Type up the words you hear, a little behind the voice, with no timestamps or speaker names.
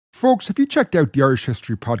Folks, have you checked out the Irish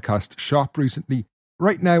History Podcast shop recently?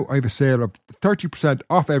 Right now, I have a sale of 30%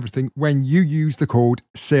 off everything when you use the code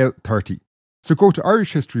SALE30. So go to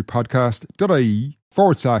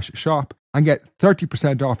irishhistorypodcast.ie/shop and get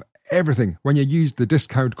 30% off everything when you use the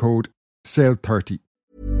discount code SALE30.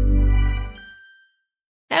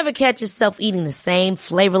 Ever catch yourself eating the same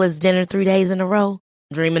flavorless dinner 3 days in a row?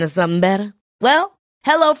 Dreaming of something better? Well,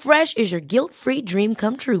 HelloFresh is your guilt-free dream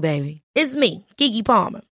come true, baby. It's me, Keke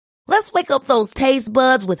Palmer. Let's wake up those taste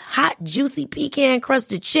buds with hot, juicy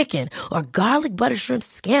pecan-crusted chicken or garlic butter shrimp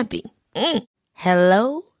scampi.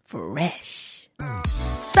 Hello Fresh.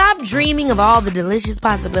 Stop dreaming of all the delicious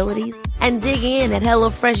possibilities and dig in at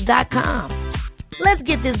HelloFresh.com. Let's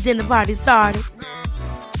get this dinner party started.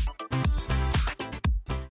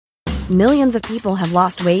 Millions of people have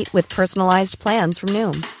lost weight with personalized plans from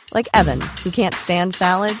Noom. Like Evan, who can't stand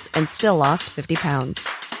salads and still lost 50 pounds.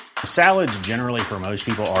 Salads generally for most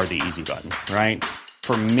people are the easy button, right?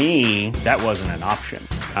 For me, that wasn't an option.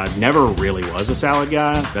 I never really was a salad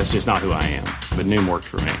guy. That's just not who I am. But Noom worked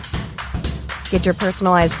for me. Get your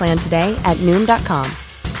personalized plan today at Noom.com.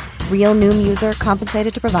 Real Noom user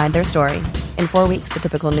compensated to provide their story. In 4 weeks, the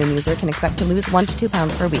typical Noom user can expect to lose 1 to 2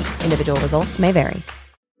 pounds per week. Individual results may vary.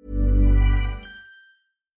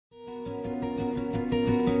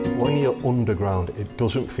 When you're underground, it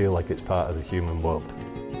doesn't feel like it's part of the human world.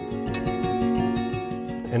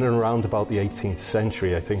 In and around about the 18th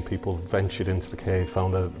century, I think people ventured into the cave,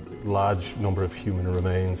 found a large number of human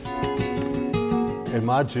remains.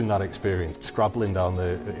 Imagine that experience, scrabbling down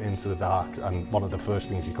into the dark, and one of the first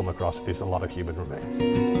things you come across is a lot of human remains.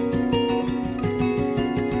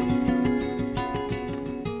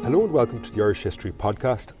 Hello and welcome to the Irish History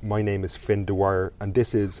Podcast. My name is Finn Dwyer and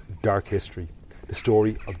this is Dark History, the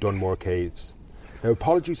story of Dunmore Caves. Now,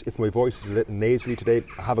 apologies if my voice is a little nasally today.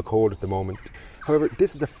 I have a cold at the moment. However,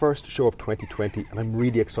 this is the first show of 2020 and I'm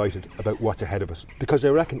really excited about what's ahead of us because I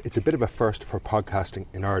reckon it's a bit of a first for podcasting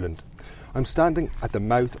in Ireland. I'm standing at the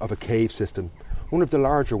mouth of a cave system, one of the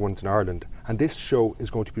larger ones in Ireland, and this show is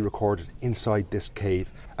going to be recorded inside this cave,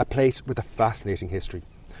 a place with a fascinating history.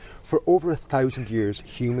 For over 1,000 years,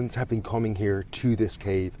 humans have been coming here to this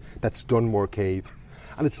cave, that's Dunmore Cave.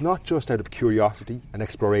 And it's not just out of curiosity and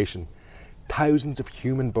exploration. Thousands of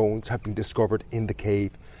human bones have been discovered in the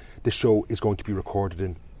cave the show is going to be recorded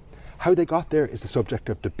in. How they got there is the subject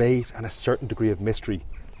of debate and a certain degree of mystery.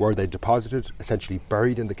 Were they deposited, essentially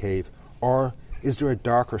buried in the cave, or is there a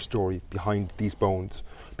darker story behind these bones?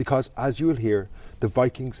 Because, as you will hear, the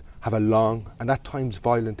Vikings have a long and at times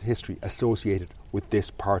violent history associated with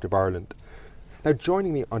this part of Ireland. Now,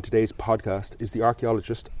 joining me on today's podcast is the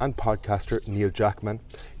archaeologist and podcaster Neil Jackman.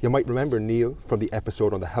 You might remember Neil from the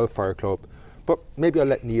episode on the Hellfire Club, but maybe I'll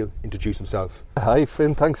let Neil introduce himself. Hi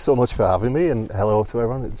Finn, thanks so much for having me, and hello to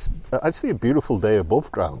everyone. It's actually a beautiful day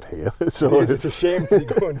above ground here. So it's a shame to be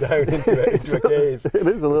going down into a cave. It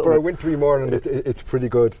is a little for bit. A wintry morning. It's pretty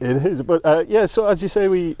good. It is, but yeah. So as you say,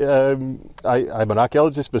 I'm an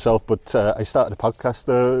archaeologist myself, but I started a podcast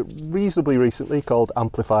reasonably recently called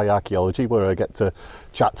Amplify Archaeology, where I get to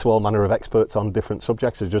chat to all manner of experts on different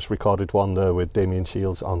subjects. I just recorded one there with Damien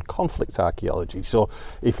Shields on conflict archaeology. So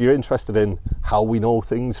if you're interested in how we know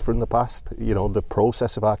things from the past, you know, the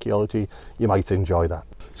process of archaeology, you might enjoy that.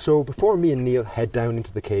 So before me and Neil head down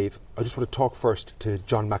into the cave, I just want to talk first to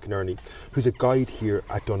John McInerney, who's a guide here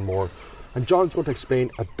at Dunmore. And John's going to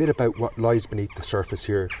explain a bit about what lies beneath the surface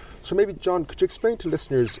here. So maybe, John, could you explain to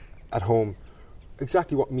listeners at home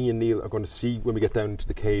exactly what me and Neil are going to see when we get down into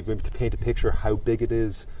the cave, maybe to paint a picture how big it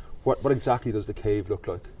is? What exactly does the cave look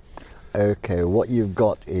like? Okay, what you've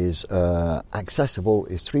got is accessible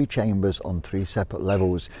is 3 chambers on 3 separate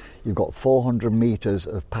levels. You've got 400 metres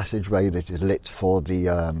of passageway that is lit for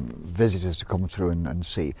the visitors to come through and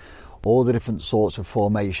see. All the different sorts of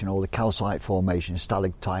formation, all the calcite formation,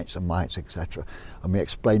 stalactites and mites, etc. And we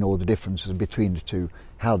explain all the differences between the two,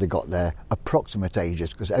 how they got there, approximate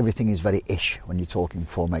ages, because everything is very ish when you're talking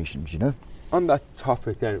formations, you know. On that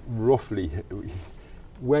topic then, roughly,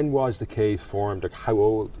 when was the cave formed? Like, how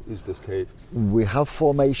old is this cave? We have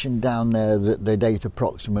formation down there that they date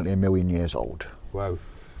approximately 1 million years old. Wow.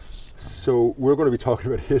 So we're going to be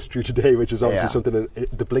talking about history today, which is obviously something in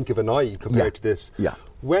the blink of an eye compared to this. Yeah.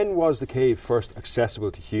 When was the cave first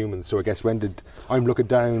accessible to humans? So I guess I'm looking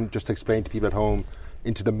down, just to explain to people at home,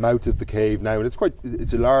 into the mouth of the cave now, and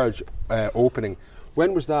it's a large opening.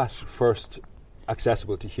 When was that first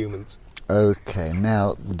accessible to humans? Okay,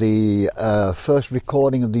 now the first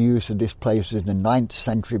recording of the use of this place is in the 9th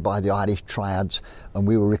century by the Irish Triads, and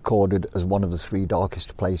we were recorded as one of the 3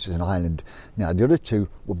 darkest places in Ireland. Now the other 2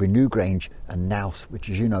 would be Newgrange and Knowth, which,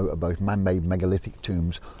 as you know, are both man-made megalithic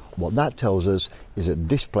tombs. What that tells us is that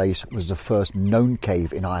this place was the first known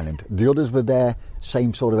cave in Ireland. The others were there,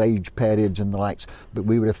 same sort of age periods and the likes, but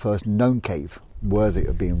we were the first known cave worthy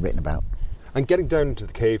of being written about. And getting down into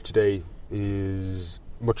the cave today is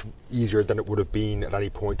much easier than it would have been at any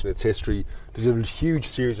point in its history. There's a huge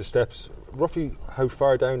series of steps. Roughly how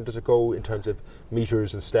far down does it go in terms of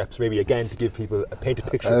metres and steps? Maybe again to give people a painted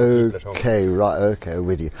picture of people at home. Okay, right, okay,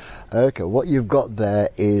 with you. Okay, what you've got there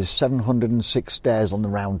is 706 stairs on the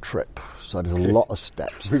round trip. So there's a lot of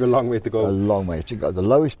steps. We have a long way to go. A long way to go. The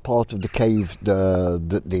lowest part of the cave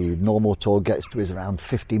that the normal tour gets to is around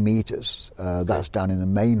 50 metres. That's down in the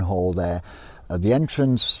main hall there. The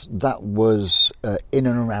entrance, that was in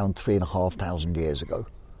and around 3,500 years ago.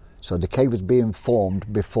 So the cave was being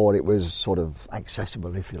formed before it was sort of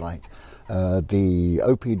accessible, if you like. The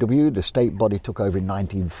OPW, the state body, took over in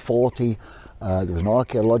 1940. There was an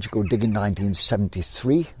archaeological dig in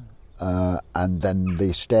 1973. And then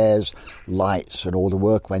the stairs, lights and all the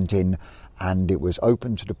work went in, and it was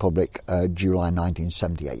open to the public July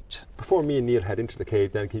 1978. Before me and Neil head into the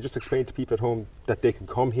cave then, can you just explain to people at home that they can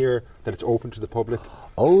come here, that it's open to the public?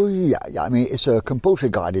 Oh yeah, I mean it's a compulsory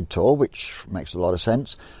guided tour, which makes a lot of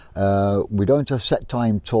sense. We don't have set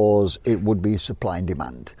time tours, it would be supply and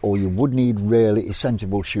demand. All you would need really is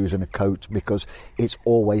sensible shoes and a coat, because it's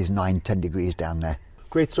always 9-10 degrees down there.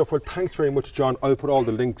 Great stuff. Well, thanks very much, John. I'll put all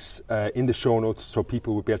the links in the show notes so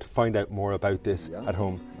people will be able to find out more about this at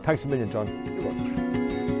home. Thanks a million, John. You're welcome.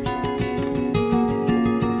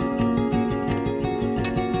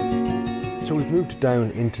 So we've moved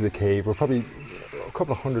down into the cave. We're probably a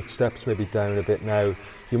couple of 100 steps maybe down a bit now.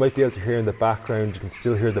 You might be able to hear in the background, you can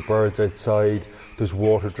still hear the birds outside. There's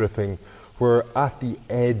water dripping. We're at the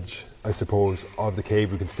edge, I suppose, of the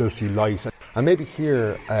cave. We can still see light. And maybe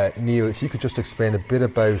here, Neil, if you could just explain a bit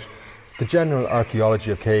about the general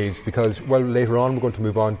archaeology of caves, because, well, later on we're going to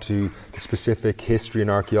move on to the specific history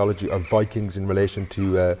and archaeology of Vikings in relation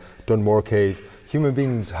to Dunmore Cave. Human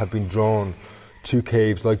beings have been drawn to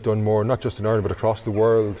caves like Dunmore, not just in Ireland but across the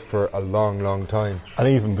world for a long, long time. And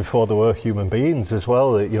even before there were human beings as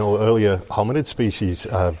well, you know, earlier hominid species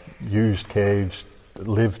have used caves,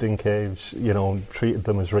 lived in caves, you know, treated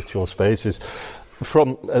them as ritual spaces.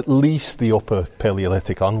 From at least the upper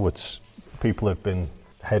Paleolithic onwards, people have been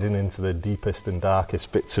heading into the deepest and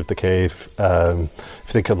darkest bits of the cave. If you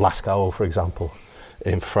think of Lascaux, for example,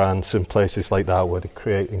 in France and places like that, where they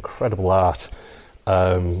create incredible art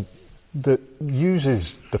that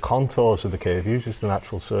uses the contours of the cave, uses the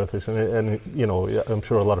natural surface, and you know, I'm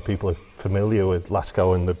sure a lot of people are familiar with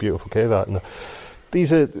Lascaux and the beautiful cave art. And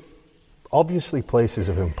these are obviously places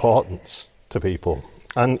of importance to people.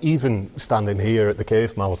 And even standing here at the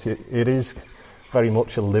cave mouth, it is very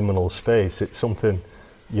much a liminal space. It's something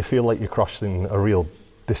you feel like you're crossing a real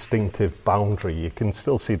distinctive boundary. You can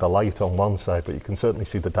still see the light on one side, but you can certainly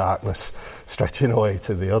see the darkness stretching away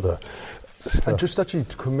to the other. And just actually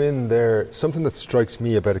to come in there, something that strikes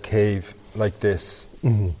me about a cave like this,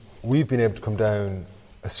 we've been able to come down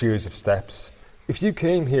a series of steps. If you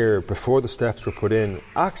came here before the steps were put in,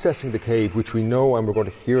 accessing the cave, which we know and we're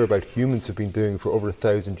going to hear about humans have been doing for over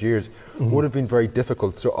 1,000 years, would have been very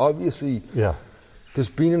difficult. So obviously, there's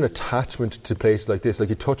been an attachment to places like this. Like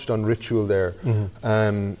you touched on ritual there.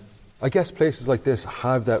 I guess places like this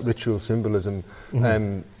have that ritual symbolism,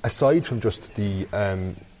 aside from just the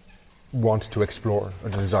want to explore or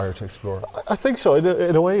the desire to explore. I think so.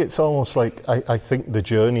 In a way, it's almost like I think the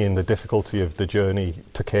journey and the difficulty of the journey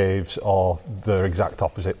to caves, or the exact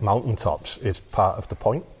opposite, mountaintops, is part of the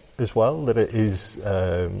point as well. That it is,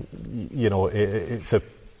 you know, it's a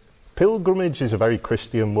pilgrimage is a very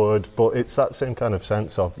Christian word, but it's that same kind of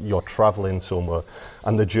sense of you're travelling somewhere,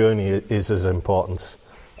 and the journey is as important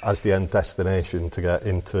as the end destination to get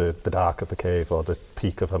into the dark of the cave or the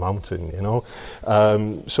peak of a mountain, you know.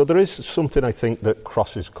 So there is something, I think, that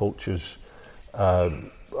crosses cultures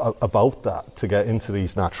about that, to get into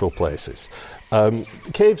these natural places.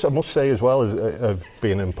 Caves, I must say as well, as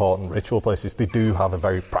being important ritual places, they do have a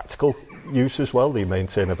very practical use as well. They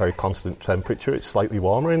maintain a very constant temperature. It's slightly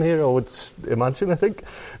warmer in here, I would imagine, I think,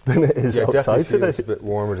 than it is outside today. It's a bit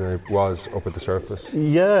warmer than it was up at the surface.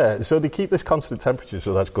 Yeah, so they keep this constant temperature,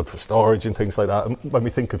 so that's good for storage and things like that. And when we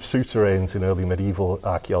think of souterrains in early medieval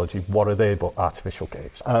archaeology, what are they but artificial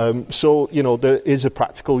caves? So, you know, there is a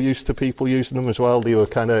practical use to people using them as well. They were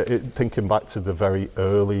kind of thinking back to the very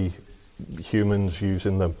early humans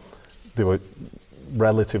using them. They were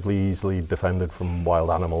relatively easily defended from wild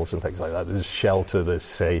animals and things like that. There's shelter, there's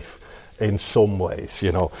safe in some ways,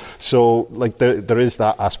 you know. So like there is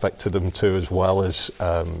that aspect to them too, as well as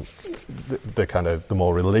the kind of the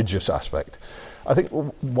more religious aspect. I think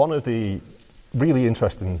one of the really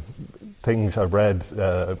interesting things I read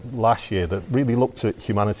last year that really looked at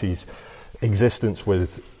humanity's existence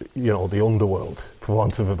with, you know, the underworld, for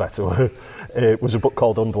want of a better word. It was a book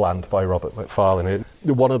called Underland by Robert Macfarlane.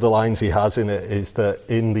 One of the lines he has in it is that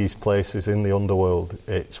in these places, in the underworld,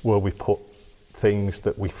 it's where we put things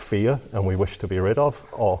that we fear and we wish to be rid of,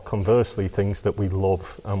 or conversely, things that we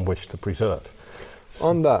love and wish to preserve.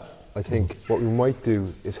 On that, I think what we might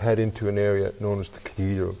do is head into an area known as the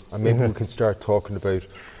cathedral, and maybe we can start talking about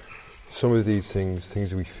some of these things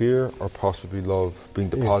that we fear or possibly love being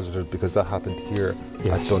deposited, because that happened here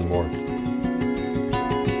at Dunmore.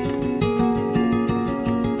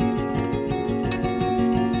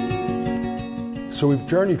 So we've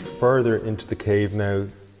journeyed further into the cave now.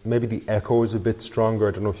 Maybe the echo is a bit stronger.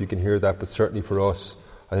 I don't know if you can hear that, but certainly for us,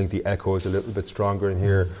 I think the echo is a little bit stronger in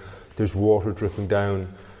here. There's water dripping down.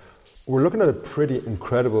 We're looking at a pretty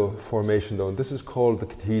incredible formation though, and this is called the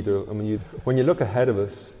cathedral. And when you look ahead of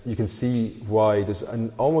us, you can see why there's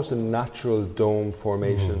almost a natural dome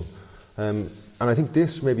formation. And I think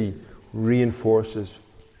this maybe reinforces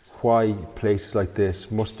why places like this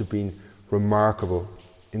must have been remarkable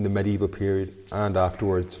in the medieval period and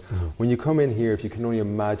afterwards. When you come in here, if you can only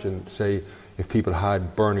imagine, say, if people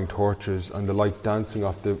had burning torches and the light dancing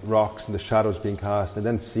off the rocks and the shadows being cast, and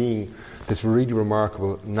then seeing this really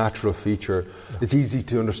remarkable natural feature, it's easy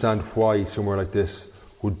to understand why somewhere like this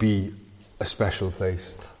would be a special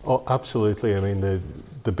place. Oh, absolutely. I mean,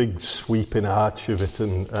 the big sweeping arch of it,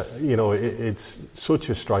 and you know, it's such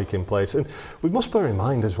a striking place. And we must bear in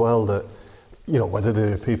mind as well that, you know, whether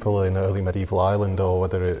the people in early medieval Ireland or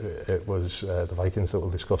whether it was the Vikings that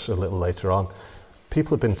we'll discuss a little later on,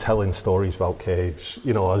 people have been telling stories about caves.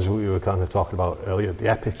 You know, as we were kind of talking about earlier, the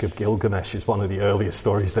Epic of Gilgamesh is one of the earliest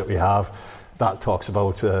stories that we have. That talks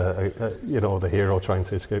about, you know, the hero trying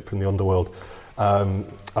to escape from the underworld.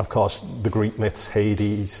 Of course, the Greek myths,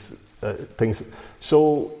 Hades, things.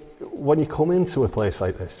 So when you come into a place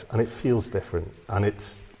like this, and it feels different, and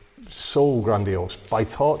it's so grandiose, by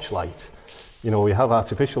torchlight, you know, we have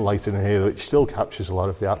artificial lighting in here which still captures a lot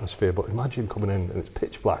of the atmosphere, but imagine coming in and it's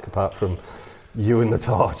pitch black apart from you and the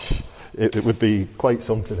torch. It would be quite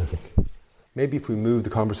something, I think. Maybe if we move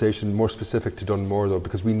the conversation more specific to Dunmore though,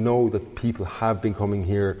 because we know that people have been coming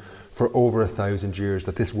here for over 1,000 years,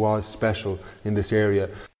 that this was special in this area.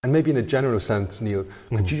 And maybe in a general sense, Neil,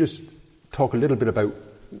 could you just talk a little bit about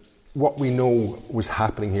what we know was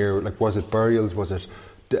happening here? Like, was it burials? Was it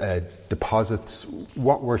deposits?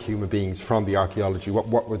 What were human beings from the archaeology?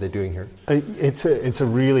 What were they doing here? It's a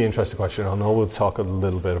really interesting question. I know we'll talk a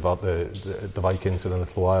little bit about the Vikings in a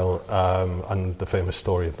little while, and the famous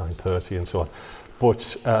story of 930 and so on.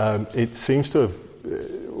 But it seems to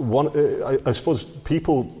have I suppose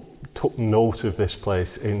people took note of this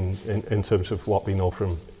place in terms of what we know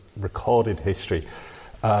from recorded history.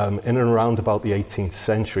 In and around about the 18th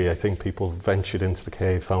century, I think people ventured into the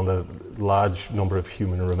cave, found a large number of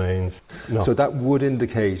human remains. So that would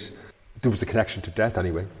indicate there was a connection to death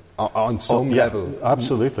anyway, on some level.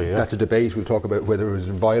 Absolutely, yeah. That's a debate. We'll talk about whether it was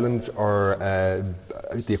violence or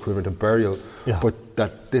the equivalent of burial. Yeah. But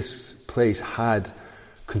that this place had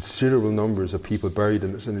considerable numbers of people buried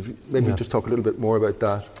in it. And maybe just talk a little bit more about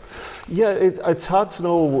that. Yeah, it's hard to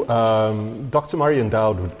know. Dr. Marion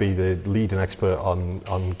Dowd would be the leading expert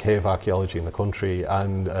on cave archaeology in the country,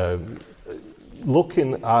 and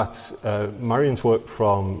looking at Marion's work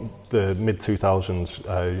from the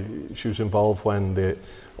mid-2000s, she was involved when the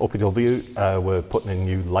OPW were putting in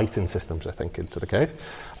new lighting systems, I think, into the cave,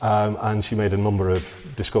 and she made a number of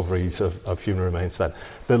discoveries of human remains then.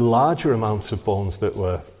 The larger amounts of bones that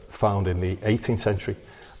were found in the 18th century,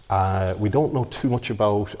 we don't know too much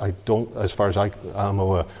about. As far as I am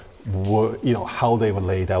aware, you know, how they were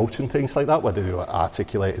laid out and things like that, whether they were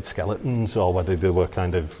articulated skeletons or whether they were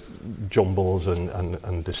kind of jumbles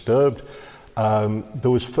and disturbed.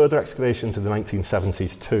 There was further excavations in the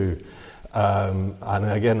 1970s too. And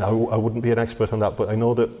again, I wouldn't be an expert on that, but I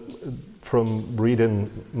know that from reading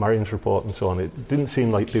Marion's report and so on, it didn't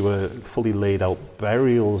seem like they were fully laid out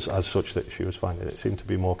burials as such that she was finding. It seemed to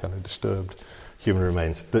be more kind of disturbed human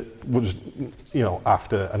remains that was, you know,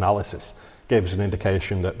 after analysis, gave us an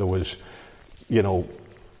indication that there was, you know,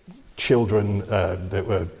 children that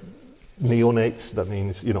were neonates. That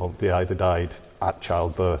means, you know, they either died at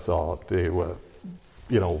childbirth or they were,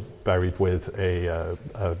 you know, buried with a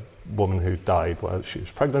woman who died while she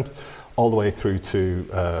was pregnant, all the way through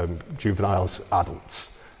to juveniles, adults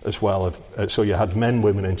as well. So you had men,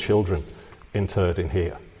 women and children interred in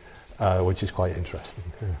here, which is quite interesting.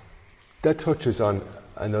 Yeah. That touches on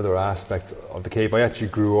another aspect of the cave. I actually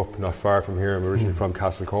grew up not far from here. I'm originally from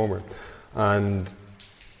Castlecomer, and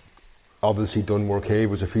obviously Dunmore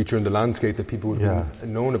Cave was a feature in the landscape that people would have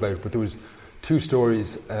known about, but there was two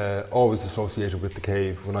stories always associated with the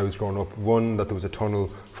cave when I was growing up. One, that there was a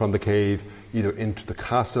tunnel from the cave either into the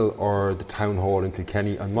castle or the town hall in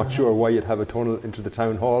Kilkenny. I'm not sure why you'd have a tunnel into the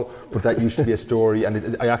town hall, but that used to be a story,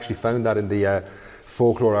 and I actually found that in the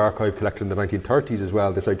folklore archive collected in the 1930s as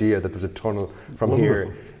well, this idea that there's a tunnel from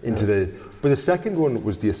here into the... But the second one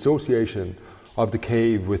was the association of the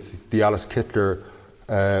cave with the Alice Kittler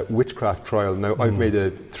witchcraft trial. Now, I've made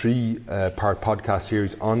a 3-part podcast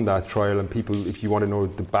series on that trial, and people, if you want to know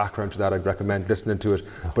the background to that, I'd recommend listening to it.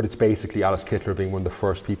 But it's basically Alice Kittler being one of the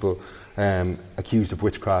first people accused of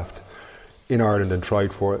witchcraft in Ireland and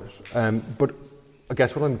tried for it. But I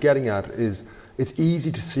guess what I'm getting at is it's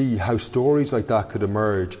easy to see how stories like that could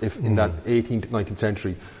emerge if in that 18th, 19th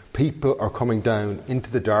century people are coming down into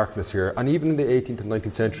the darkness here. And even in the 18th and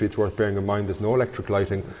 19th century, it's worth bearing in mind there's no electric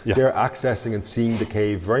lighting. They're accessing and seeing the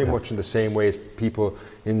cave very much in the same way as people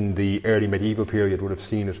in the early medieval period would have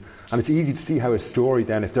seen it. And it's easy to see how a story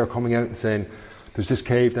then, if they're coming out and saying there's this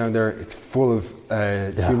cave down there, it's full of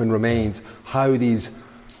human remains, how these,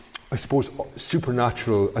 I suppose,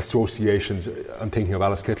 supernatural associations, I'm thinking of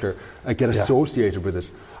Alice Kittler, get associated with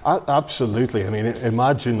it. Absolutely. I mean,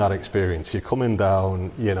 imagine that experience. You're coming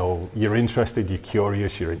down, you know, you're interested, you're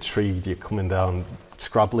curious, you're intrigued, you're coming down,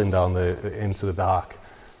 scrabbling down into the dark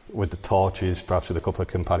with the torches, perhaps with a couple of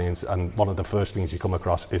companions, and one of the first things you come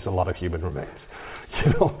across is a lot of human remains.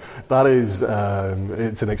 You know, that is,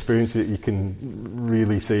 it's an experience that you can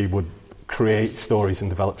really see would create stories and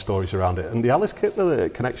develop stories around it. And the Alice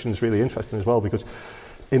Kittler connection is really interesting as well, because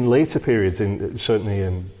in later periods, certainly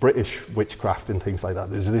in British witchcraft and things like that,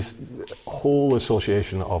 there's this whole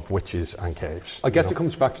association of witches and caves. I guess it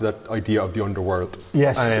comes back to that idea of the underworld.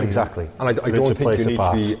 Yes, exactly. And I don't think you need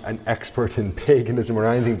to be an expert in paganism or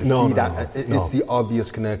anything to see that. It's the obvious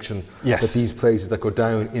connection that these places that go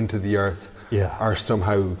down into the earth are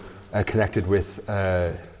somehow connected with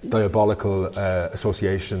diabolical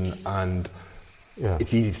association, and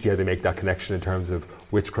it's easy to see how they make that connection in terms of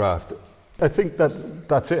witchcraft. I think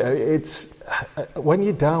that's it. It's when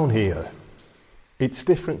you're down here, it's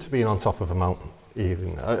different to being on top of a mountain.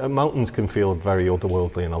 Even mountains can feel very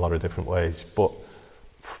otherworldly in a lot of different ways, but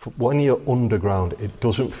when you're underground, it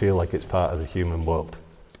doesn't feel like it's part of the human world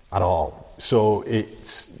at all. So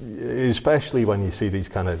it's especially when you see these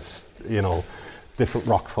kind of, you know, different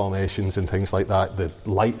rock formations and things like that. The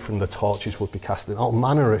light from the torches would be casting all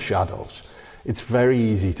manner of shadows. It's very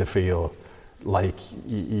easy to feel like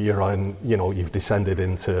you're on, you know, you've descended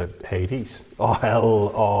into Hades or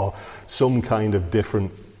hell or some kind of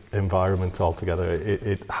different environment altogether.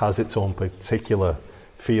 It has its own particular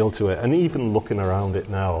feel to it. And even looking around it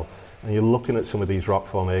now, and you're looking at some of these rock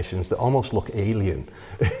formations that almost look alien,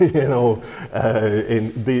 you know,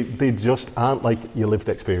 they just aren't like your lived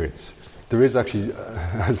experience. There is actually,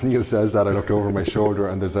 as Neil says that, I looked over my shoulder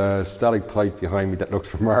and there's a stalactite behind me that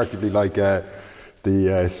looks remarkably like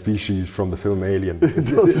the species from the film Alien. It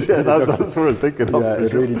does, that's what I was thinking of. Yeah,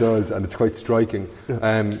 it really does, and it's quite striking.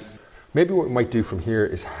 Maybe what we might do from here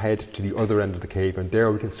is head to the other end of the cave, and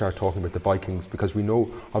there we can start talking about the Vikings, because we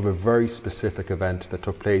know of a very specific event that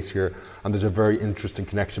took place here, and there's a very interesting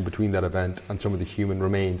connection between that event and some of the human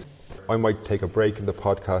remains. I might take a break in the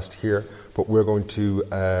podcast here, but we're going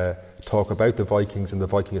to talk about the Vikings and the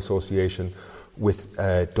Viking Association with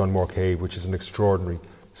Dunmore Cave, which is an extraordinary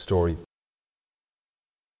story.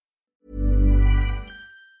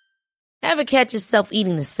 Ever catch yourself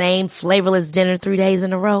eating the same flavorless dinner 3 days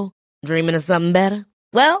in a row? Dreaming of something better?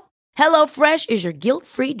 Well, HelloFresh is your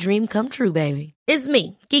guilt-free dream come true, baby. It's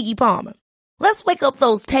me, Keke Palmer. Let's wake up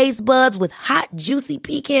those taste buds with hot, juicy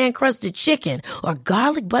pecan-crusted chicken or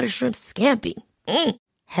garlic butter shrimp scampi.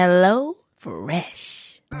 Hello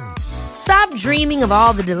Fresh. Stop dreaming of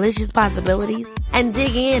all the delicious possibilities and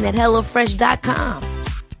dig in at HelloFresh.com.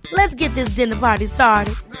 Let's get this dinner party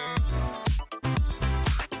started.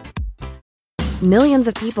 Millions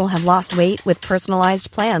of people have lost weight with personalized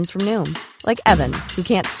plans from Noom. Like Evan, who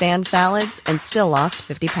can't stand salads and still lost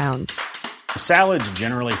 50 pounds. Salads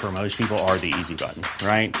generally for most people are the easy button,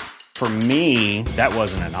 right? For me, that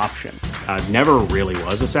wasn't an option. I never really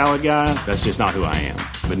was a salad guy. That's just not who I am.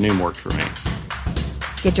 But Noom worked for me.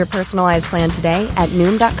 Get your personalized plan today at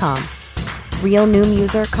Noom.com. Real Noom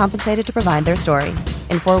user compensated to provide their story.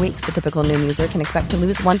 In 4 weeks, the typical Noom user can expect to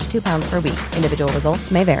lose 1 to 2 pounds per week. Individual results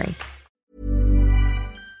may vary.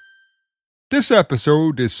 This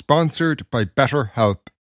episode is sponsored by BetterHelp.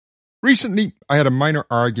 Recently, I had a minor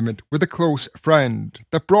argument with a close friend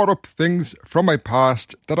that brought up things from my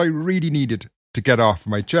past that I really needed to get off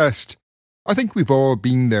my chest. I think we've all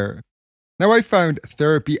been there. Now, I found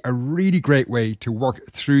therapy a really great way to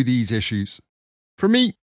work through these issues. For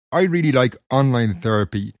me, I really like online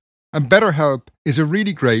therapy, and BetterHelp is a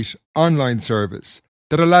really great online service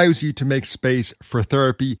that allows you to make space for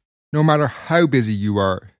therapy no matter how busy you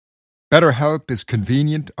are. BetterHelp is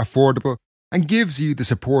convenient, affordable, and gives you the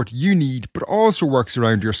support you need, but also works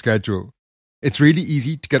around your schedule. It's really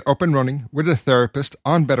easy to get up and running with a therapist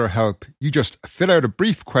on BetterHelp. You just fill out a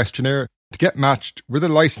brief questionnaire to get matched with a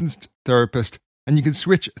licensed therapist, and you can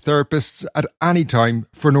switch therapists at any time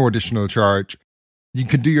for no additional charge. You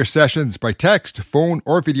can do your sessions by text, phone,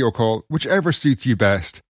 or video call, whichever suits you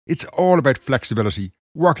best. It's all about flexibility,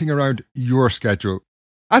 working around your schedule.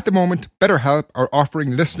 At the moment, BetterHelp are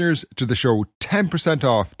offering listeners to the show 10%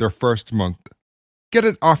 off their first month. Get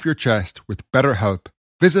it off your chest with BetterHelp.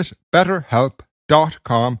 Visit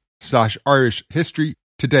betterhelp.com/Irish history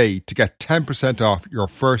today to get 10% off your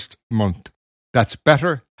first month. That's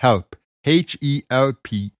BetterHelp,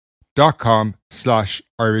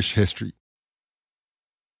 HELP.com/Irish history.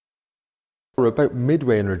 We're about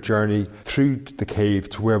midway in our journey through the cave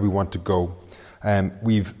to where we want to go.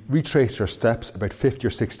 We've retraced our steps about 50 or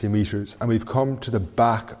 60 metres, and we've come to the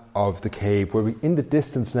back of the cave where in the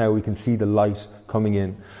distance now we can see the light coming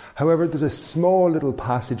in. However, there's a small little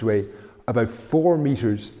passageway about 4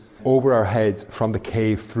 metres over our heads from the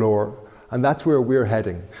cave floor, and that's where we're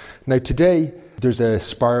heading. Now today there's a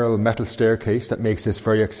spiral metal staircase that makes this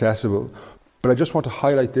very accessible, but I just want to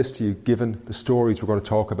highlight this to you given the stories we're going to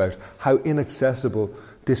talk about, how inaccessible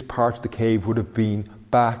this part of the cave would have been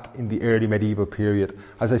back in the early medieval period.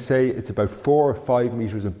 As I say, it's about 4 or 5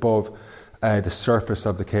 metres above the surface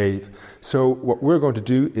of the cave. So what we're going to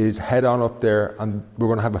do is head on up there, and we're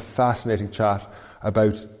going to have a fascinating chat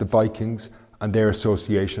about the Vikings and their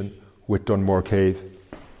association with Dunmore Cave.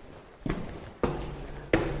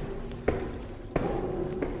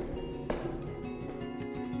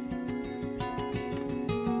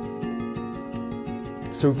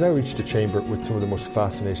 So we've now reached a chamber with some of the most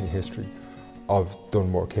fascinating history of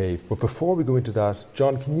Dunmore Cave. But before we go into that,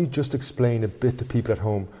 John, can you just explain a bit to people at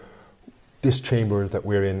home, this chamber that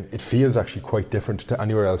we're in, it feels actually quite different to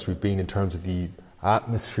anywhere else we've been in terms of the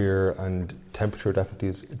atmosphere, and temperature definitely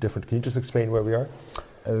is different. Can you just explain where we are?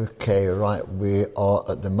 Okay, right. We are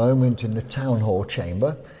at the moment in the Town Hall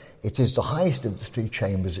chamber. It is the highest of the 3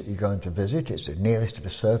 chambers that you're going to visit. It's the nearest to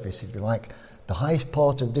the surface, if you like. The highest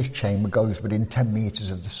part of this chamber goes within 10 metres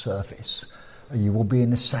of the surface. You will be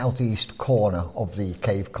in the southeast corner of the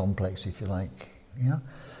cave complex, if you like. Yeah.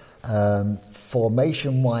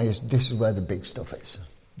 Formation-wise, this is where the big stuff is.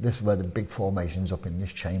 This is where the big formation's up in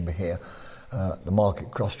this chamber here. The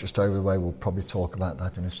Market Cross just over the way, we'll probably talk about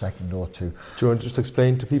that in a second or two. Do you want to just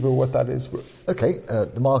explain to people what that is? Okay,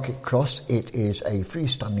 the Market Cross, it is a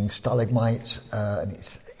freestanding stalagmite, and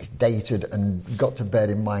it's dated, and you've got to bear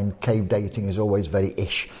in mind cave dating is always very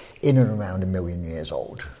in and around 1 million years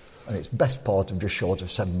old, and it's best part of just short of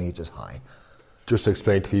 7 metres high. Just to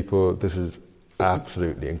explain to people, this is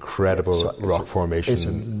absolutely incredible rock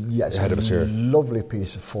formation ahead of us here. Lovely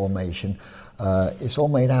piece of formation. It's all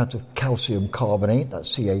made out of calcium carbonate,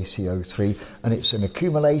 that's CaCO3, and it's an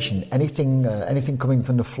accumulation. Anything coming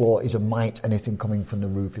from the floor is a mite, anything coming from the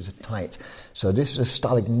roof is a tite. So this is a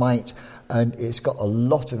stalagmite, and it's got a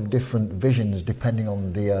lot of different visions depending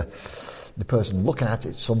on the person looking at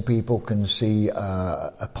it. Some people can see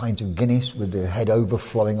a pint of Guinness with the head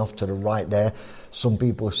overflowing off to the right there. Some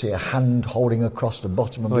people see a hand holding across the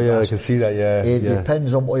bottom of the glass. I can see that, yeah. It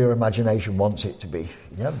depends on what your imagination wants it to be.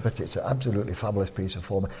 Yeah, but it's an absolutely fabulous piece of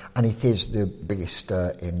form, and it is the biggest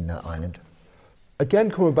in Ireland.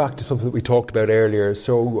 Again, coming back to something that we talked about earlier,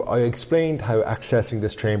 so I explained how accessing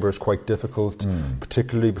this chamber is quite difficult,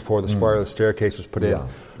 particularly before the spiral staircase was put in.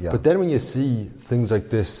 Yeah. But then when you see things like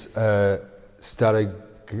this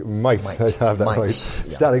stalagmite,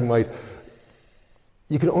 stalagmite,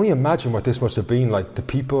 you can only imagine what this must have been like, the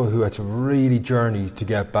people who had to really journey to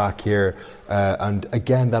get back here. And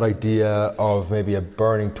again, that idea of maybe a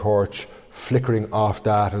burning torch flickering off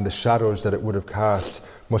that and the shadows that it would have cast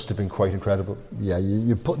must have been quite incredible. Yeah,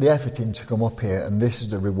 you put the effort in to come up here, and this is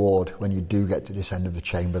the reward when you do get to this end of the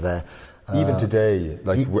chamber there. Even today,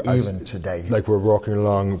 like we're walking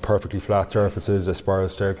along perfectly flat surfaces, a spiral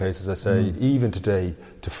staircase, as I say, even today,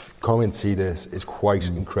 to come and see this is quite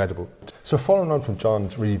incredible. So following on from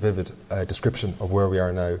John's really vivid description of where we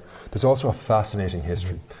are now, there's also a fascinating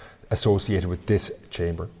history associated with this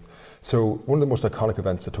chamber. So one of the most iconic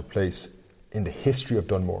events that took place in the history of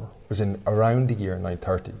Dunmore was in around the year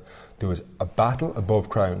 930. There was a battle above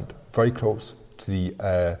ground, very close to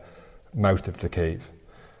the mouth of the cave.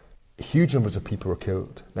 Huge numbers of people were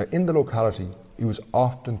killed. Now, in the locality, it was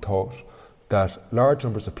often thought that large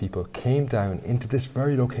numbers of people came down into this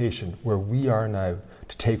very location where we are now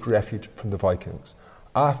to take refuge from the Vikings.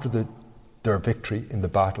 After their victory in the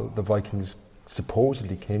battle, the Vikings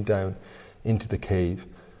supposedly came down into the cave,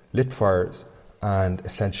 lit fires, and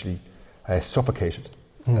essentially suffocated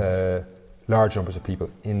large numbers of people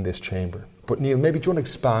in this chamber. But Neil, maybe do you want to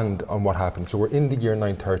expand on what happened? So we're in the year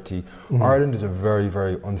 930. Ireland is a very,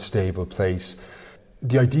 very unstable place.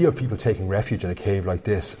 The idea of people taking refuge in a cave like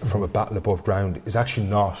this from a battle above ground is actually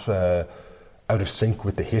not out of sync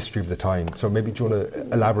with the history of the time. So maybe do you want to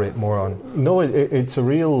elaborate more on? No, it's a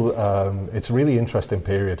really interesting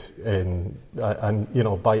period, and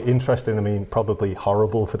by interesting I mean probably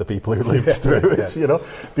horrible for the people who lived through it.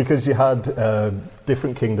 Because you had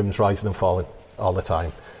different kingdoms rising and falling all the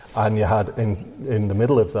time. And you had, in the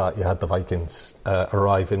middle of that, you had the Vikings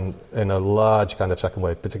arriving in a large kind of second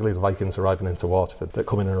wave, particularly the Vikings arriving into Waterford. They're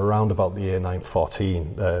coming in around about the year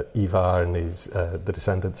 914, Ivar and the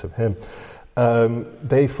descendants of him.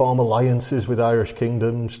 They form alliances with Irish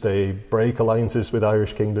kingdoms, they break alliances with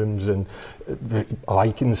Irish kingdoms, and the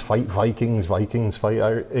Vikings fight Vikings, Vikings fight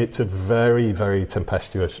Irish. It's a very, very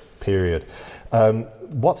tempestuous period.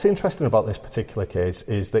 What's interesting about this particular case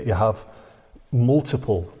is that you have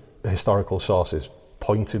multiple historical sources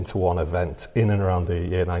pointing to one event in and around the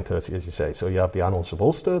year 930, as you say. So you have the Annals of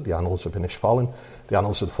Ulster, the Annals of Innisfallen, the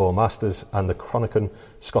Annals of the Four Masters, and the Chronicon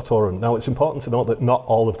Scotorum. Now, it's important to note that not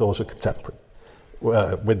all of those are contemporary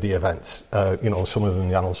with the events. Some of them,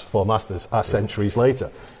 the Annals of the Four Masters, are centuries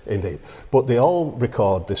later, indeed. But they all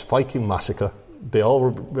record this Viking massacre. They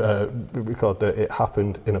all record that it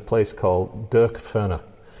happened in a place called Dirkfurna.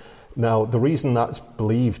 Now, the reason that's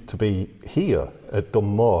believed to be here at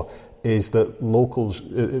Dunmore is that locals,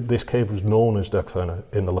 this cave was known as Dirkfurna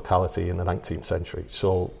in the locality in the 19th century.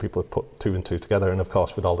 So people have put two and two together, and of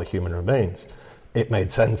course with all the human remains, it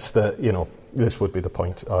made sense that, this would be the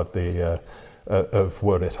point of of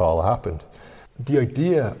where it all happened. The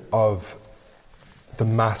idea of the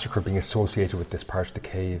massacre being associated with this part of the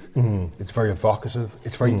cave, it's very evocative,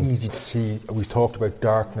 it's very easy to see. We've talked about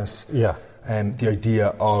darkness. Yeah. The idea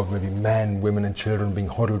of maybe men, women and children being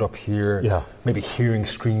huddled up here, maybe hearing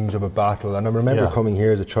screams of a battle. And I remember coming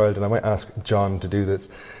here as a child, and I might ask John to do this,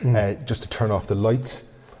 just to turn off the lights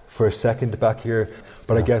for a second back here.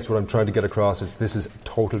 But I guess what I'm trying to get across is this is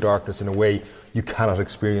total darkness in a way you cannot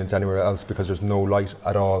experience anywhere else because there's no light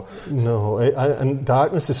at all. No, and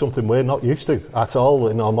darkness is something we're not used to at all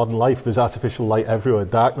in our modern life. There's artificial light everywhere.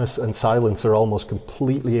 Darkness and silence are almost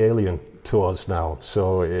completely alien to us now,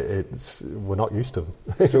 so we're not used to them.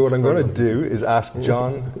 So what I'm going to do is ask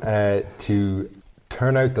John to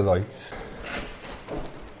turn out the lights.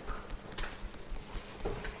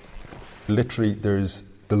 Literally, there's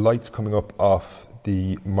the lights coming up off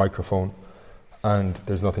the microphone, and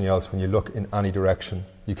there's nothing else. When you look in any direction,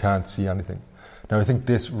 you can't see anything. Now, I think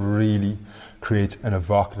this really creates an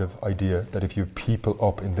evocative idea that if you have people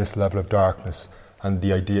up in this level of darkness, and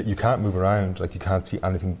the idea, you can't move around, like you can't see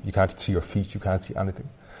anything, you can't see your feet, you can't see anything.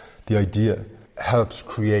 The idea helps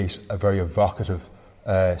create a very evocative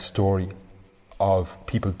story of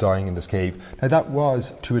people dying in this cave. Now that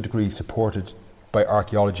was, to a degree, supported by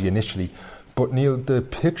archaeology initially, but Neil, the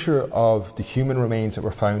picture of the human remains that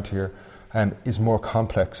were found here is more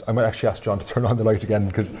complex. I might actually ask John to turn on the light again,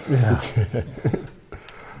 because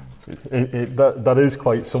that is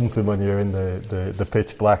quite something when you're in the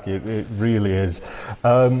pitch black. It really is.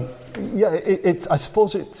 I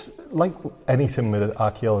suppose it's like anything with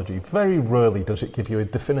archaeology. Very rarely does it give you a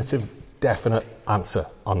definitive, definite answer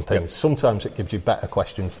on things. Yep. Sometimes it gives you better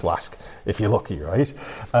questions to ask if you're lucky, right?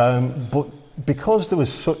 But because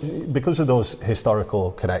of those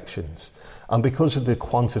historical connections, and because of the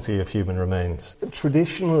quantity of human remains,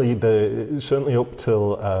 traditionally, certainly up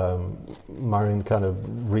till Marion kind of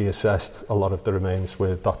reassessed a lot of the remains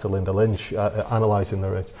with Dr. Linda Lynch, analysing the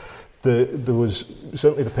remains, there was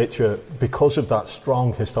certainly the picture, because of that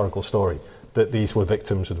strong historical story, that these were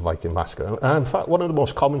victims of the Viking massacre. And in fact, one of the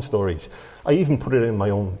most common stories, I even put it in my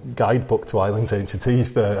own guidebook to Islands Ancient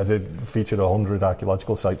East, I did featured 100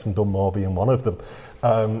 archaeological sites, and Dunmore being one of them,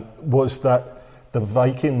 was that the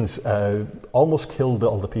Vikings almost killed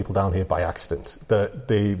all the people down here by accident.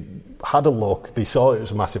 They had a look, they saw it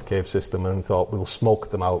was a massive cave system and thought, we'll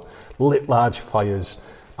smoke them out, lit large fires,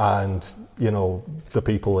 and the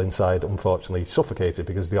people inside unfortunately suffocated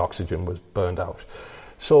because the oxygen was burned out.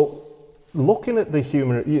 So looking at the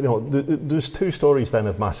human, there's two stories then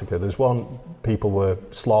of massacre. There's one, people were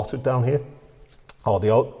slaughtered down here, or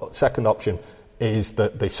the second option is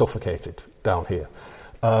that they suffocated down here.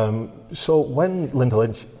 So when Linda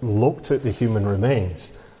Lynch looked at the human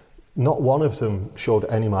remains, not one of them showed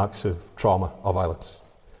any marks of trauma or violence.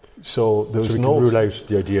 So there was we can rule out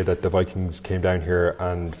the idea that the Vikings came down here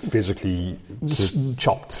and physically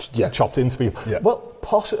chopped into people. Yeah. Well,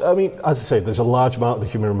 I mean, as I say, there's a large amount of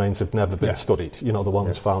the human remains have never been studied. The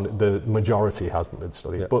ones found, the majority hasn't been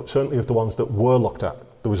studied. But certainly of the ones that were looked at,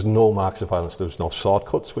 there was no marks of violence. There was no sword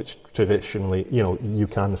cuts, which traditionally, you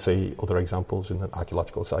can see other examples in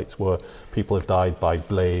archaeological sites where people have died by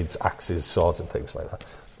blades, axes, swords, and things like that.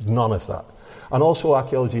 None of that. And also,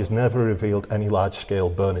 archaeology has never revealed any large-scale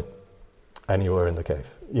burning anywhere in the cave.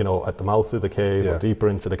 At the mouth of the cave or deeper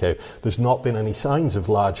into the cave, there's not been any signs of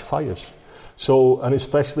large fires. So, and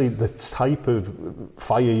especially the type of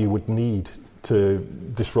fire you would need to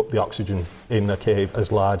disrupt the oxygen in a cave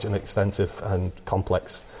as large and extensive and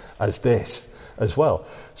complex as this as well.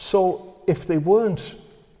 So, if they weren't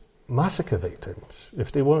massacre victims,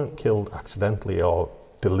 if they weren't killed accidentally or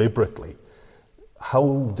deliberately,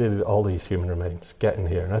 how did all these human remains get in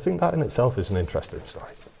here? And I think that in itself is an interesting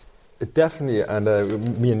story. It definitely, and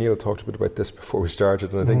me and Neil talked a bit about this before we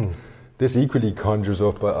started, and I think this equally conjures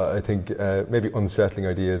up, I think, maybe unsettling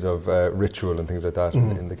ideas of ritual and things like that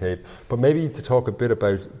in the cave. But maybe to talk a bit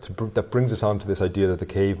about, that brings us on to this idea that the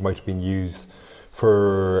cave might have been used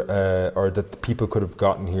for, or that the people could have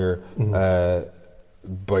gotten here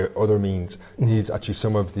by other means. Is actually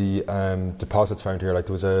some of the deposits found here, like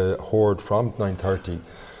there was a hoard from 930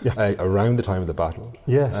 around the time of the battle,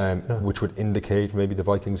 which would indicate maybe the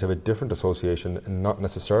Vikings have a different association and not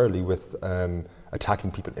necessarily with attacking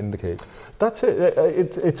people in the cave. That's it.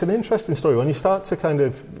 It's an interesting story. When you start to kind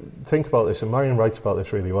of think about this, and Marion writes about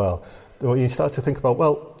this really well, when you start to think about,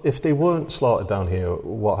 well, if they weren't slaughtered down here,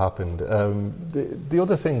 what happened? The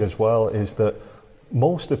other thing as well is that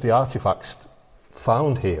most of the artefacts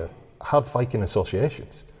found here have Viking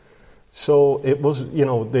associations. So it was,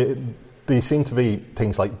 they seem to be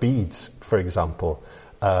things like beads, for example,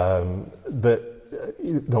 that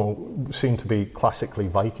seem to be classically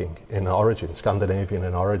Viking in origin, Scandinavian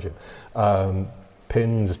in origin.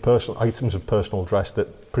 Pins, items of personal dress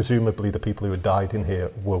that presumably the people who had died in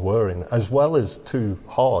here were wearing, as well as two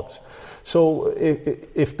hoards. So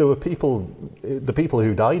if there were the people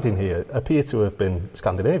who died in here appear to have been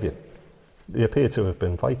Scandinavian. They appear to have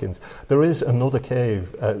been Vikings. There is another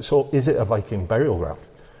cave. So is it a Viking burial ground?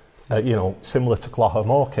 Similar to Clougha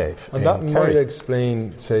Moor Cave. And that might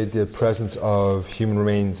explain, say, the presence of human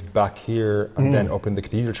remains back here and then up in the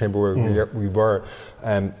cathedral chamber where we were.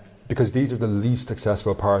 Because these are the least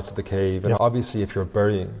accessible parts of the cave. And obviously, if you're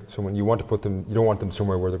burying someone, you don't want them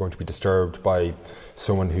somewhere where they're going to be disturbed by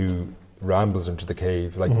someone who rambles into the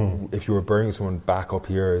cave. Like if you were burying someone back up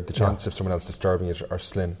here, the chances of someone else disturbing it are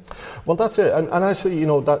slim. Well, that's it. And actually,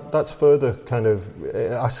 that's further kind of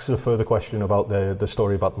asks a further question about the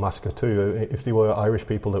story about the massacre too. If there were Irish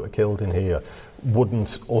people that were killed in here,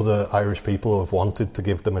 wouldn't other Irish people have wanted to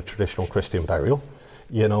give them a traditional Christian burial?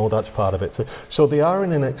 That's part of it too. So they are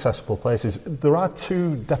in inaccessible places. There are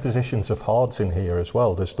two depositions of hoards in here as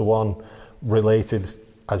well. There's the one related,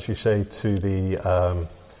 as you say, to the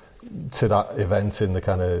to that event in the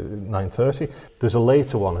kind of 930. There's a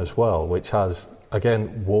later one as well, which has,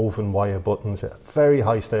 again, woven wire buttons, very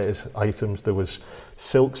high status items. There was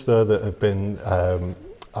silks there that have been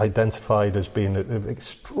identified as being of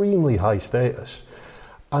extremely high status.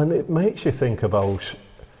 And it makes you think about,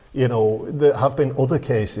 there have been other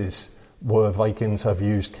cases where Vikings have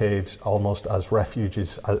used caves almost as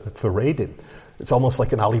refuges for raiding. It's almost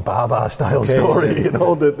like an Alibaba style story,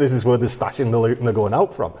 that this is where they're stashing the loot and they're going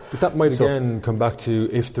out from. But that might again come back to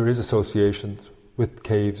if there is associations with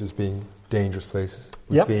caves as being dangerous places,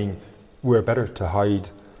 being we're better to hide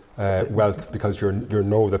wealth because you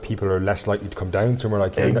know that people are less likely to come down somewhere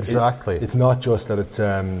like here. Exactly. It's not just that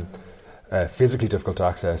it's physically difficult to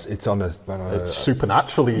access. It's it's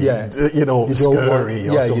supernaturally, scary.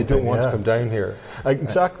 You don't want to come down here.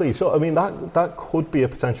 Exactly. So I mean that could be a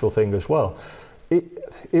potential thing as well.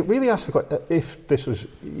 It really asks the question if this was,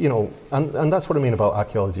 and that's what I mean about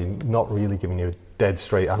archaeology not really giving you a dead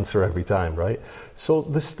straight answer every time, right? So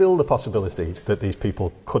there's still the possibility that these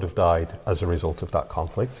people could have died as a result of that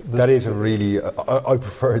conflict. That is a really, I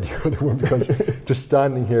prefer the other one because just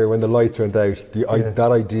standing here when the lights went out,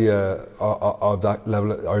 that idea of that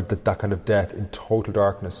level, or that kind of death in total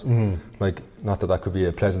darkness, like, not that that could be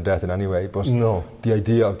a pleasant death in any way, but the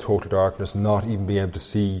idea of total darkness, not even being able to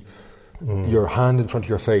see your hand in front of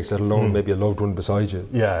your face, let alone maybe a loved one beside you.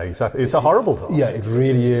 Yeah, exactly. It's a horrible thought. Yeah, it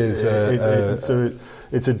really is.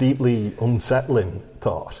 It's a deeply unsettling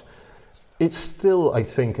thought. It's still, I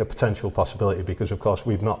think, a potential possibility because, of course,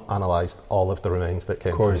 we've not analysed all of the remains that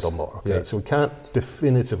came from Dunmore. Okay? Yeah. So we can't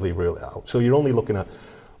definitively rule it out. So you're only looking at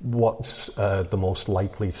what's the most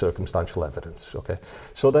likely circumstantial evidence. Okay.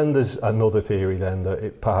 So then there's another theory then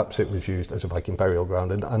that perhaps it was used as a Viking burial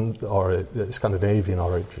ground or a Scandinavian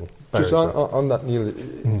origin. Just on that, Neil,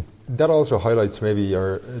 that also highlights maybe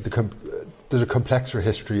there's a complexer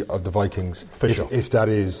history of the Vikings, if that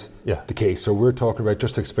is the case. So we're talking about,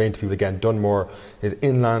 just to explain to people again, Dunmore is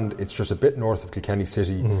inland, it's just a bit north of Kilkenny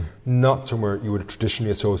City, not somewhere you would have traditionally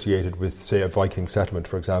associated with, say, a Viking settlement,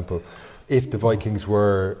 for example. If the Vikings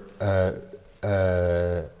were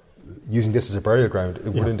using this as a burial ground,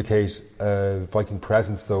 it would indicate a Viking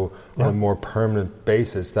presence, though, on a more permanent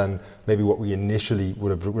basis than maybe what we initially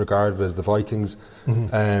would have regarded as the Vikings,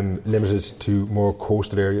 limited to more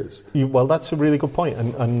coastal areas. Well, that's a really good point.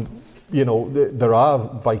 And you know, there are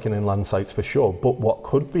Viking inland sites for sure, but what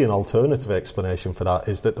could be an alternative explanation for that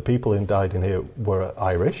is that the people who died in here were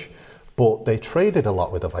Irish, but they traded a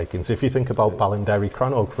lot with the Vikings. If you think about Ballinderry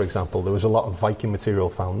Crannog, for example, there was a lot of Viking material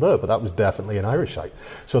found there, but that was definitely an Irish site.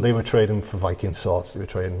 So they were trading for Viking swords, they were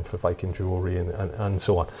trading for Viking jewellery and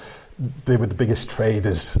so on. They were the biggest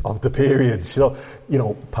traders of the period. So, you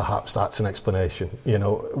know, perhaps that's an explanation. You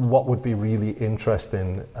know, what would be really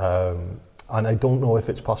interesting, and I don't know if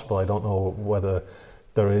it's possible, I don't know whether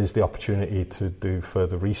there is the opportunity to do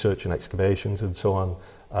further research and excavations and so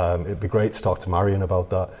on. It'd be great to talk to Marion about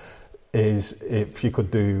that. Is if you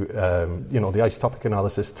could do, the isotopic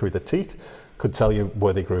analysis through the teeth could tell you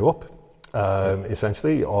where they grew up,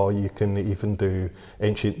 essentially, or you can even do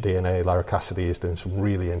ancient DNA. Lara Cassidy is doing some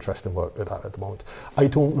really interesting work with that at the moment. I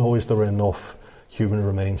don't know, is there enough human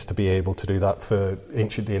remains to be able to do that? For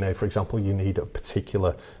ancient DNA, for example, you need a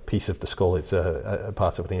particular piece of the skull, it's a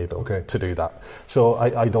part of an eagle, to do that. So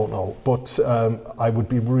I don't know, but I would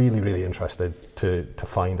be really, really interested to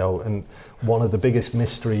find out. And one of the biggest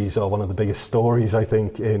mysteries, or one of the biggest stories, I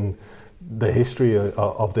think, in the history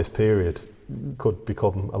of this period could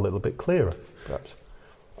become a little bit clearer, perhaps.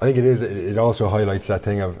 I think it is. It also highlights that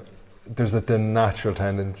thing of there's the natural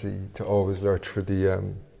tendency to always lurch for the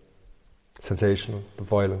sensational, the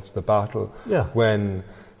violence, the battle. Yeah. When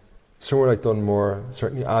somewhere like Dunmore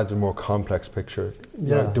certainly adds a more complex picture. Yeah.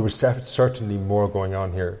 You know, there was certainly more going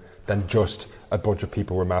on here than just a bunch of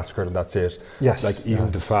people were massacred and that's it. Yes. Like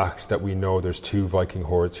even the fact that we know there's 2 Viking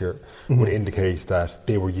hordes here would indicate that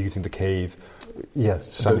they were using the cave. Yeah,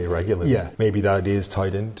 semi-regularly. Yeah, maybe that is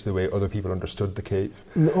tied into the way other people understood the cave.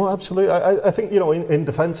 No, absolutely. I think, you know, in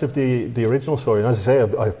defence of the original story, and as I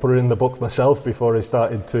say, I put it in the book myself before I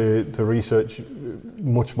started to research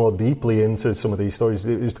much more deeply into some of these stories.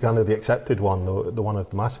 It was kind of the accepted one, the one of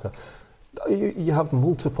the massacre. You have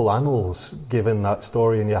multiple annals given that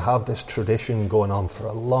story, and you have this tradition going on for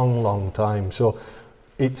a long, long time. So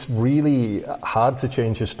it's really hard to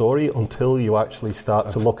change your story until you actually start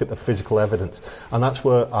to look at the physical evidence. And that's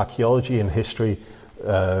where archaeology and history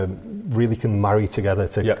really can marry together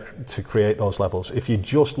to create those levels. If you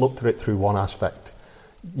just looked at it through one aspect,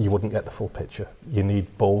 you wouldn't get the full picture. You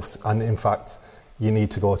need both. And in fact, you need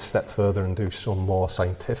to go a step further and do some more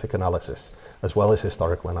scientific analysis, as well as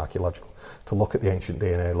historical and archaeological, to look at the ancient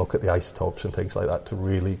DNA, look at the isotopes and things like that, to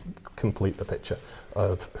really complete the picture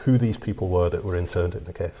of who these people were that were interned in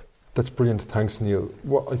the cave. That's brilliant. Thanks, Neil.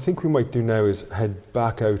 What I think we might do now is head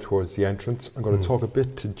back out towards the entrance. I'm going to talk a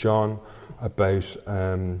bit to John about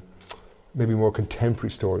maybe more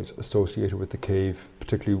contemporary stories associated with the cave,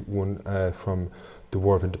 particularly one from the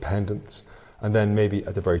War of Independence. And then maybe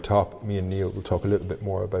at the very top, me and Neil will talk a little bit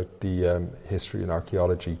more about the history and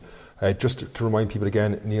archaeology. Just to remind people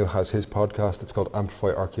again, Neil has his podcast. It's called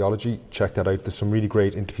Amplify Archaeology. Check that out. There's some really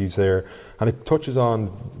great interviews there. And it touches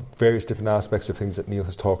on various different aspects of things that Neil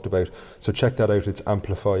has talked about. So check that out. It's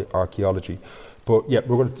Amplify Archaeology. But yeah,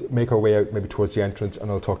 we're going to make our way out maybe towards the entrance, and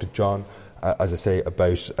I'll talk to John, as I say,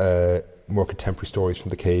 about more contemporary stories from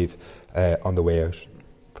the cave on the way out.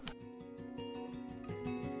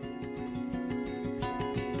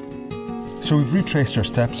 So we've retraced our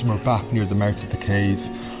steps and we're back near the mouth of the cave.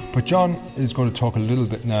 But John is going to talk a little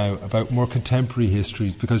bit now about more contemporary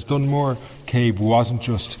histories, because Dunmore Cave wasn't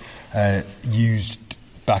just used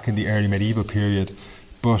back in the early medieval period,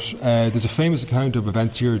 but there's a famous account of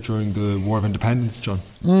events here during the War of Independence, John.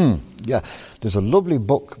 Yeah, there's a lovely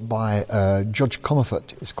book by Judge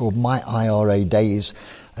Comerford. It's called My IRA Days,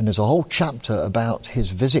 and there's a whole chapter about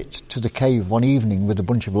his visit to the cave one evening with a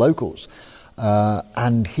bunch of locals.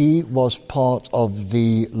 and he was part of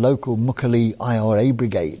the local Muckalee IRA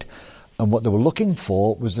brigade. And what they were looking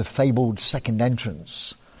for was the fabled second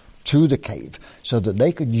entrance to the cave, so that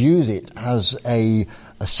they could use it as a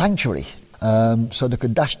sanctuary, so they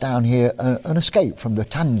could dash down here and escape from the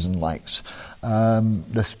Tans and likes.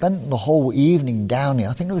 They spent the whole evening down here.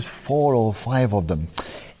 I think there was 4 or 5 of them.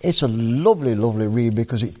 It's a lovely, lovely read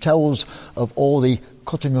because it tells of all the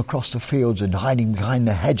cutting across the fields and hiding behind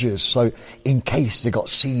the hedges, so in case they got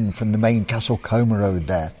seen from the main Castle Coma Road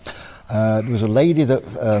there. There was a lady that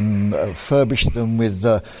furbished them with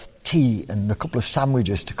tea and a couple of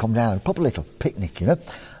sandwiches to come down, a proper little picnic, you know.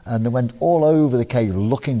 And they went all over the cave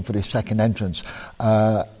looking for this second entrance.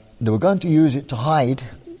 They were going to use it to hide.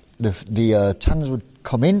 The Tans would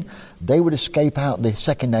come in, they would escape out the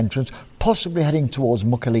second entrance, possibly heading towards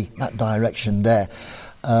Muckalee, that direction there.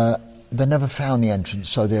 They never found the entrance,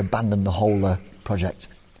 so they abandoned the whole project.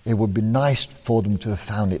 It would be nice for them to have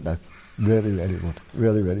found it, though. Really, really would.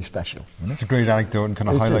 Really, really special. It's a great anecdote and kind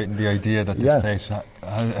of highlighting the idea that this place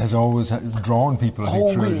has always drawn people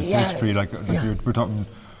through its history. We're talking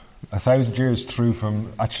 1,000 years through,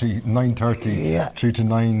 from actually 930 through to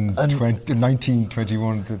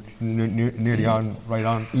 1921, to nearly on, right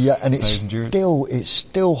on. Yeah, and it years.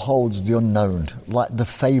 still holds the unknown, like the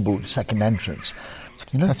fabled second entrance.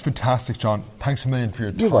 You know? That's fantastic, John. Thanks a million for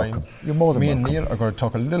your time. You're welcome. You're more than welcome. Me and Neil are going to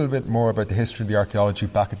talk a little bit more about the history of the archaeology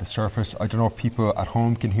back at the surface. I don't know if people at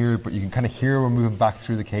home can hear it, but you can kind of hear we're moving back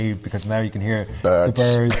through the cave, because now you can hear the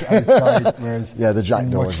birds outside, whereas the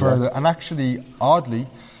jackdaws much further. And actually, oddly,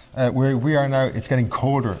 where we are now, it's getting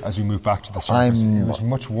colder as we move back to the surface. It was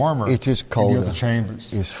much warmer. It is colder. In the other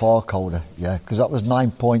chambers. It's far colder, because that was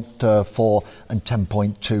 9.4 and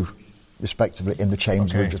 10.2. respectively in the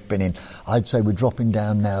chambers we've just been in. I'd say we're dropping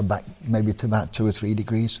down now back maybe to about 2 or 3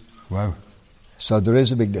 degrees. Wow. So there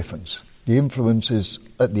is a big difference. The influence is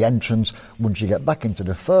at the entrance. Once you get back into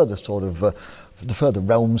the further the further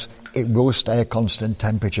realms, it will stay a constant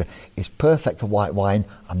temperature. It's perfect for white wine.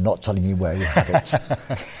 I'm not telling you where you have it.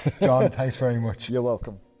 John, thanks very much. You're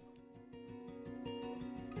welcome.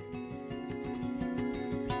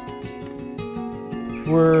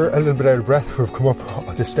 We're a little bit out of breath. We've come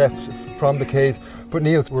up the steps from the cave. But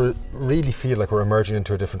Neil, we really feel like we're emerging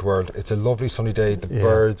into a different world. It's a lovely sunny day. The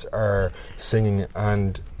birds are singing,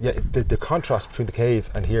 and the contrast between the cave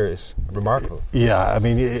and here is remarkable. Yeah, I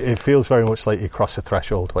mean, it feels very much like you cross a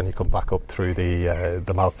threshold when you come back up through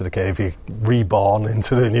the mouth of the cave. You're reborn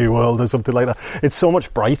into the new world or something like that. It's so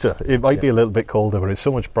much brighter. It might be a little bit colder, but it's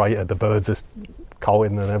so much brighter. The birds are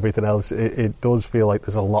cawing and everything else. It does feel like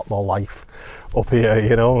there's a lot more life up here,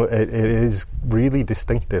 you know. It is really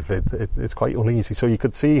distinctive. It's quite uneasy. So you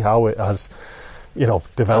could see how it has, you know,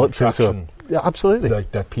 developed into absolutely.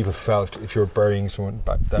 Like that people felt if you're burying someone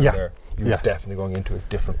back down there, you're definitely going into a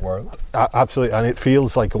different world. Absolutely, and it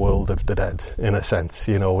feels like a world of the dead in a sense,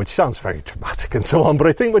 you know, which sounds very dramatic and so on. But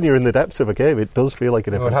I think when you're in the depths of a cave, it does feel like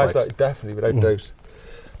a different place. It has that, definitely, without doubt.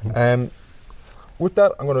 With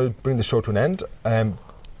that, I'm going to bring the show to an end.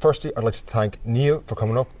 Firstly, I'd like to thank Neil for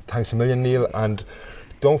coming up. Thanks a million, Neil. And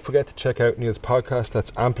don't forget to check out Neil's podcast.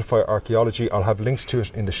 That's Amplify Archaeology. I'll have links to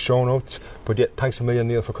it in the show notes. But thanks a million,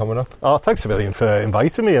 Neil, for coming up. Oh, thanks a million for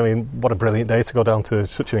inviting me. I mean, what a brilliant day to go down to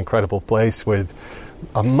such an incredible place with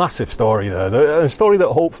a massive story there. A story that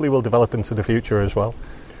hopefully will develop into the future as well.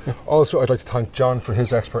 Also, I'd like to thank John for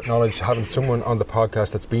his expert knowledge. Having someone on the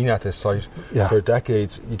podcast that's been at this site for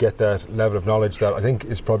decades, you get that level of knowledge that I think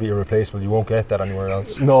is probably irreplaceable. You won't get that anywhere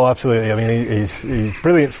else. No, absolutely. I mean, he's a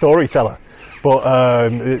brilliant storyteller. But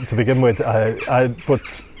to begin with,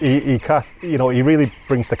 but he really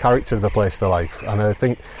brings the character of the place to life. And I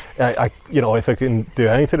think, if I can do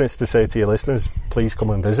anything, it's to say to your listeners, please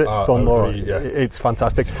come and visit Dunmore. It's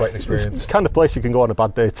fantastic. It's quite an experience. It's the kind of place you can go on a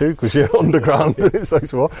bad day too, because you're underground. It's like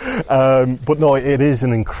so. But no, it is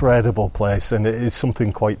an incredible place, and it is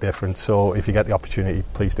something quite different. So if you get the opportunity,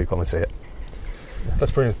 please do come and see it.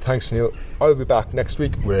 That's brilliant. Thanks, Neil. I'll be back next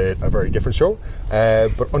week with a very different show.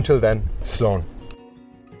 But until then, Sloan.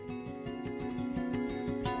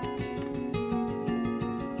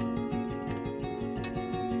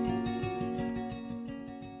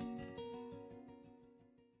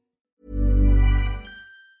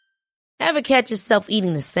 Ever catch yourself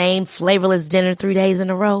eating the same flavorless dinner 3 days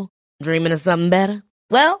in a row? Dreaming of something better?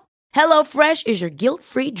 Well, HelloFresh is your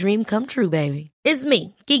guilt-free dream come true, baby. It's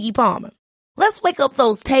me, Keke Palmer. Let's wake up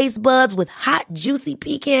those taste buds with hot, juicy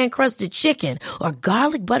pecan-crusted chicken or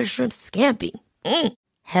garlic butter shrimp scampi.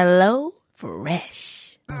 Hello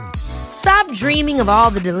Fresh. Stop dreaming of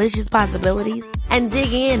all the delicious possibilities and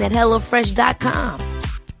dig in at HelloFresh.com.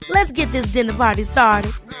 Let's get this dinner party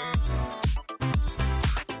started.